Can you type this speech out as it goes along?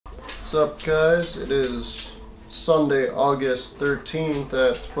What's up, guys? It is Sunday, August 13th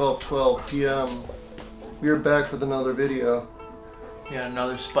at 12:12 p.m. We are back with another video. We got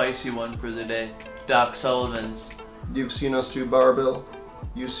another spicy one for the day. Doc Sullivan's. You've seen us do barbell.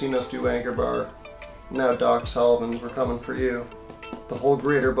 You've seen us do anchor bar. Now Doc Sullivan's, we're coming for you. The whole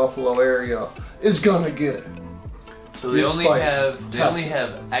greater Buffalo area is gonna get it. So they only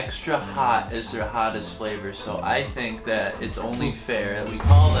have extra hot as their hottest flavor. So I think that it's only fair that we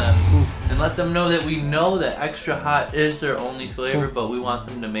call them and let them know that we know that extra hot is their only flavor, but we want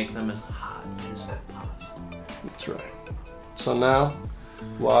them to make them as hot as possible. That's right. So now,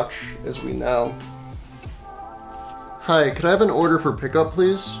 watch as we now. Hi, could I have an order for pickup,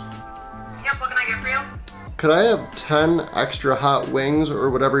 please? Yep, what can I get for you? Could I have 10 extra hot wings,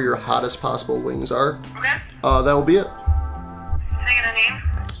 or whatever your hottest possible wings are? Okay. That will be it. Can I get a name?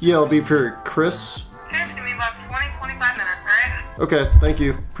 Yeah, it'll be for Chris. Okay, it's gonna be about 20-25 minutes, alright? Okay, thank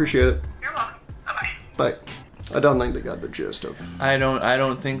you. Appreciate it. You're welcome. Bye-bye. Bye. I don't think they got the gist of. I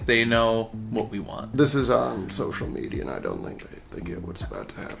don't think they know what we want. This is on social media, and I don't think they get what's about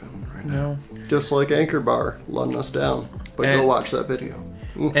to happen right now. No. Just like Anchor Bar, letting us down. But go watch that video.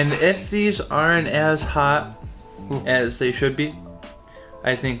 And if these aren't as hot as they should be,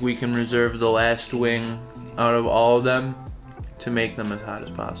 I think we can reserve the last wing out of all of them to make them as hot as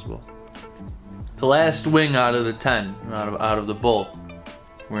possible. The last wing out of the 10, out of the bowl,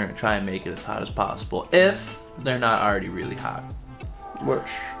 we're gonna try and make it as hot as possible. If they're not already really hot.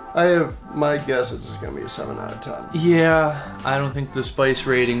 Which my guess is it's gonna be a 7 out of 10. Yeah, I don't think the spice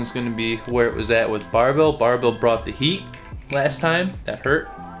rating is gonna be where it was at with Barbell. Barbell brought the heat last time. That hurt.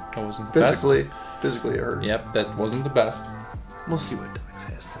 That wasn't the best. Physically it hurt. Yep, that wasn't the best. We'll see what Doc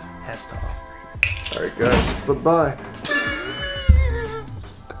has to offer. Alright guys, bye-bye.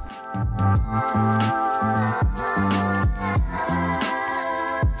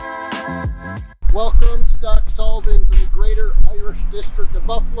 Welcome to Doc Sullivan's in the greater Irish district of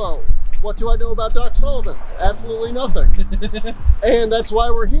Buffalo. What do I know about Doc Sullivan's? Absolutely nothing. And that's why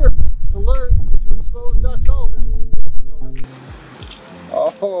we're here, to learn and to expose Doc Sullivan's.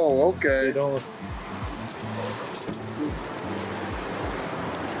 Oh, okay.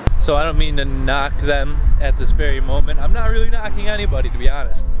 So I don't mean to knock them at this very moment. I'm not really knocking anybody, to be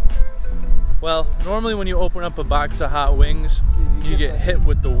honest. Well, normally when you open up a box of hot wings, you get hit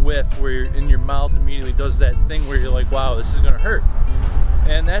with the whiff where you're in your mouth immediately does that thing where you're like, wow, this is gonna hurt.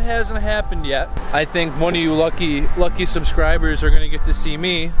 And that hasn't happened yet. I think one of you lucky subscribers are gonna get to see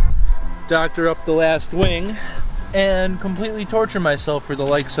me doctor up the last wing and completely torture myself for the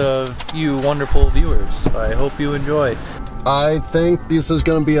likes of you wonderful viewers. I hope you enjoy. I think this is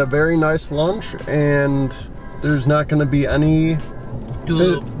going to be a very nice lunch, and there's not going to be any... Do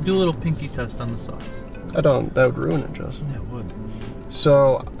a little pinky test on the sauce. That would ruin it, Justin. That would.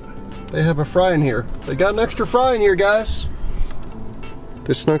 So, they have a fry in here. They got an extra fry in here, guys.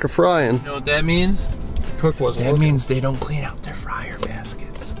 They snuck a fry in. You know what that means? The cook wasn't That looking. means they don't clean out their fryer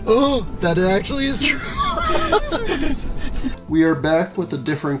baskets. Oh, that actually is true. We are back with a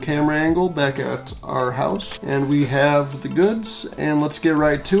different camera angle back at our house, and we have the goods, and let's get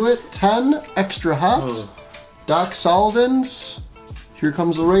right to it. 10 extra hot. Oh. Doc Sullivan's. Here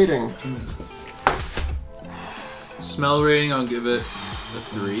comes the rating. Smell rating, I'll give it a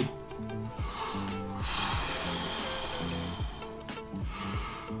 3.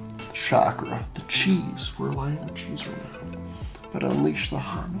 Chakra, the cheese. We're lighting the cheese right now. But unleash the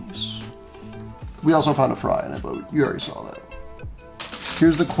hotness. We also found a fry in it, but you already saw that.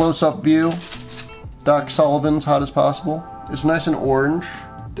 Here's the close-up view. Doc Sullivan's, hot as possible. It's nice and orange.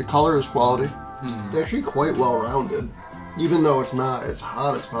 The color is quality. It's actually quite well-rounded, even though it's not as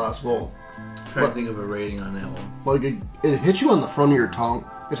hot as possible. I'm trying to think of a rating on that one. Like it hits you on the front of your tongue.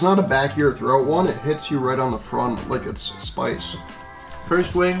 It's not a back of your throat one. It hits you right on the front, like it's spice.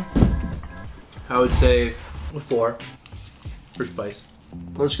 First wing, I would say a 4 for spice.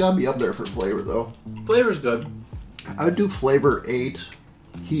 But it's gotta be up there for flavor, though. Flavor's good. I'd do flavor 8,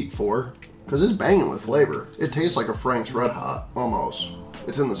 heat 4, because it's banging with flavor. It tastes like a Frank's Red Hot, almost.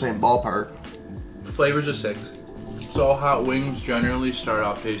 It's in the same ballpark. Flavor's a 6. So hot wings generally start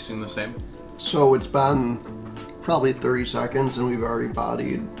off tasting the same. So it's been probably 30 seconds, and we've already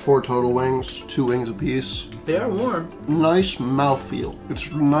bodied 4 total wings, 2 wings apiece. They are warm. Nice mouthfeel. It's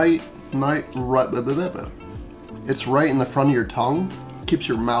It's right in the front of your tongue. Keeps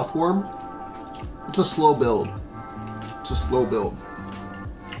your mouth warm. It's a slow build.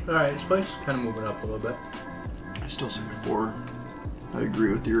 Alright, spice is kind of moving up a little bit. I still say 4. I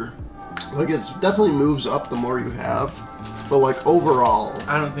agree with your... Like, it definitely moves up the more you have. But, like, overall...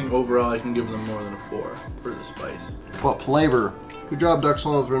 I don't think overall I can give them more than a 4 for the spice. But flavor, Good job, Duck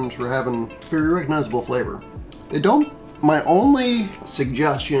Sullivans, for having very recognizable flavor. They don't. My only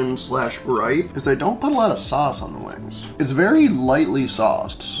suggestion slash gripe is they don't put a lot of sauce on the wings. It's very lightly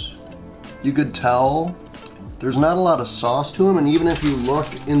sauced. You could tell there's not a lot of sauce to them, and even if you look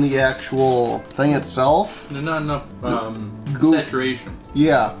in the actual thing itself, there's not enough saturation.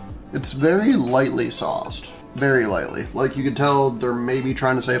 Yeah, it's very lightly sauced. Very lightly. Like, you could tell they're maybe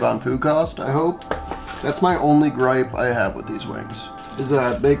trying to save on food cost, I hope. That's my only gripe I have with these wings, is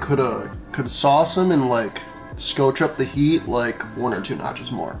that they could sauce them and like scotch up the heat like 1 or 2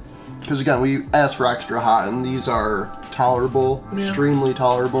 notches more. Because again, we asked for extra hot, and these are tolerable, extremely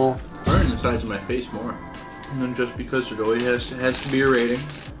tolerable. Burning the sides of my face more. And then just because it always has to be a rating.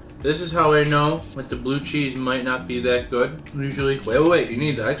 This is how I know that the blue cheese might not be that good. Usually, wait, you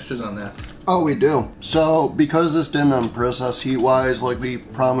need the extras on that. Oh, we do. So, because this didn't impress us heat-wise like we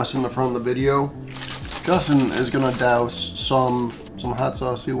promised in the front of the video, Justin is gonna douse some hot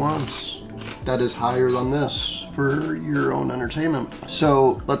sauce he wants that is higher than this for your own entertainment.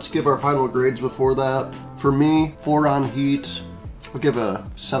 So, let's give our final grades before that. For me, 4 on heat. I'll give a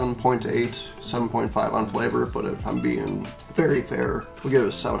 7.8, 7.5 on flavor, but if I'm being very fair, we'll give it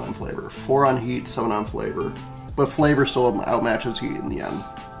a 7 on flavor. 4 on heat, 7 on flavor. But flavor still outmatches heat in the end.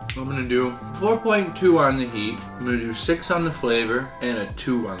 I'm gonna do 4.2 on the heat, I'm gonna do 6 on the flavor, and a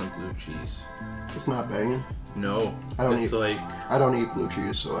 2 on the blue cheese. It's not banging. No, I don't eat blue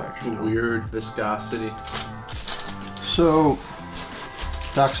cheese, so actually no. Weird viscosity. So,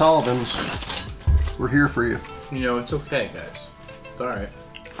 Doc Sullivans, we're here for you. You know, it's okay, guys. It's alright.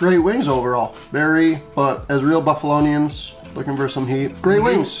 Great wings overall. But as real Buffalonians looking for some heat, great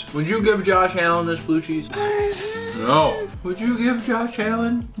wings. Would you give Josh Allen this blue cheese? No. Would you give Josh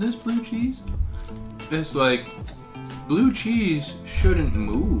Allen this blue cheese? It's like, blue cheese shouldn't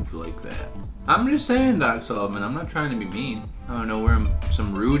move like that. I'm just saying, Doc Sullivan, I'm not trying to be mean. I don't know, wear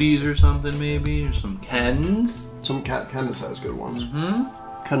some Rudies or something maybe, or some Kens. Some Candace has good ones.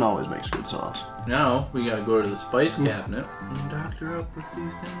 Ken always makes good sauce. Now, we gotta go to the spice cabinet and doctor up with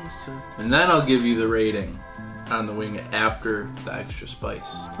these things too. And then I'll give you the rating on the wing after the extra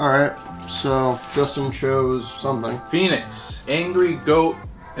spice. Alright, so Justin chose something. Phoenix, Angry Goat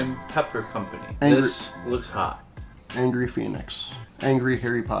and Pepper Company. This looks hot. Angry Phoenix. Angry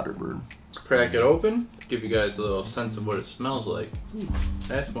Harry Potter bird. Let's crack it open, give you guys a little sense of what it smells like.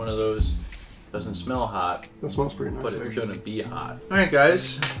 That's one of those, doesn't smell hot. That smells pretty nice, but it's gonna be hot. Alright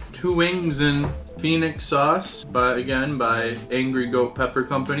guys, 2 wings in Phoenix sauce, by Angry Goat Pepper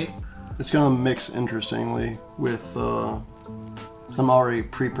Company. It's gonna mix interestingly with some already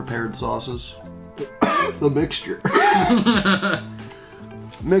pre-prepared sauces. The mixture.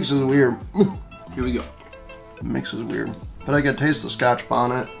 Mix is weird. Here we go. Mix is weird. But I can taste the Scotch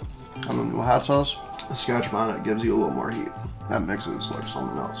bonnet on the new hot sauce. The Scotch bonnet gives you a little more heat. That mixes like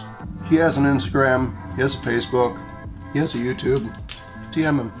something else. He has an Instagram, he has a Facebook, he has a YouTube.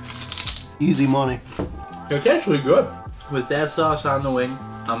 DM him. Easy money. It's actually good. With that sauce on the wing,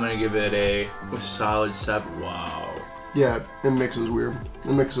 I'm gonna give it a solid 7. Wow. Yeah, it mixes weird.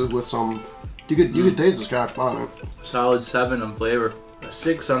 It mixes with some. You could taste the Scotch bonnet. Solid 7 on flavor. A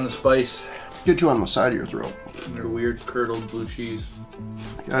 6 on the spice. Get you on the side of your throat. Their weird curdled blue cheese.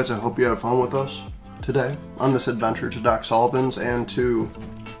 Guys, I hope you have fun with us today on this adventure to Doc Sullivan's and to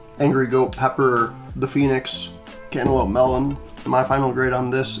Angry Goat Pepper, the Phoenix, Cantaloupe Melon. My final grade on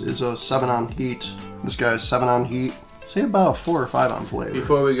this is a 7 on heat. This guy's 7 on heat. Say about 4 or 5 on flavor.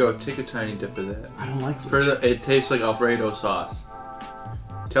 Before we go, take a tiny dip of that. I don't like it. It tastes like Alfredo sauce.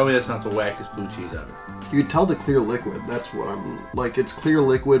 Tell me that's not the wackest blue cheese ever. You could tell the clear liquid. That's what I'm like. It's clear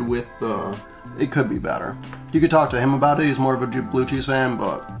liquid with it could be better. You could talk to him about it. He's more of a blue cheese fan,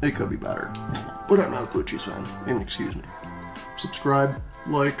 but it could be better. But I'm not a blue cheese fan. And excuse me. Subscribe,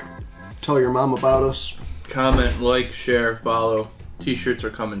 like, tell your mom about us. Comment, like, share, follow. T-shirts are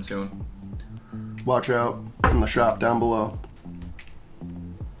coming soon. Watch out in the shop down below.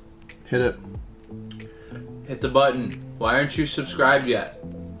 Hit it. Hit the button. Why aren't you subscribed yet?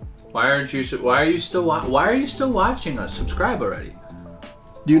 Why are you still watching us? Subscribe already.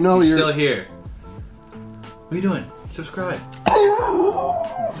 You know you're still here. What are you doing? Subscribe.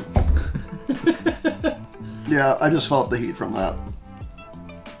 Yeah, I just felt the heat from that.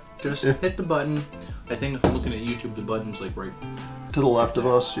 Just hit the button. I think if I'm looking at YouTube, the button's like right to the left of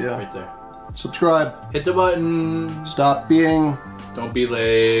us, yeah. Right there. Subscribe. Hit the button. Stop being. Don't be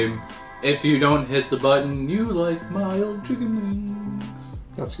lame. If you don't hit the button, you like mild chicken wings.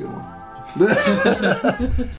 That's a good one.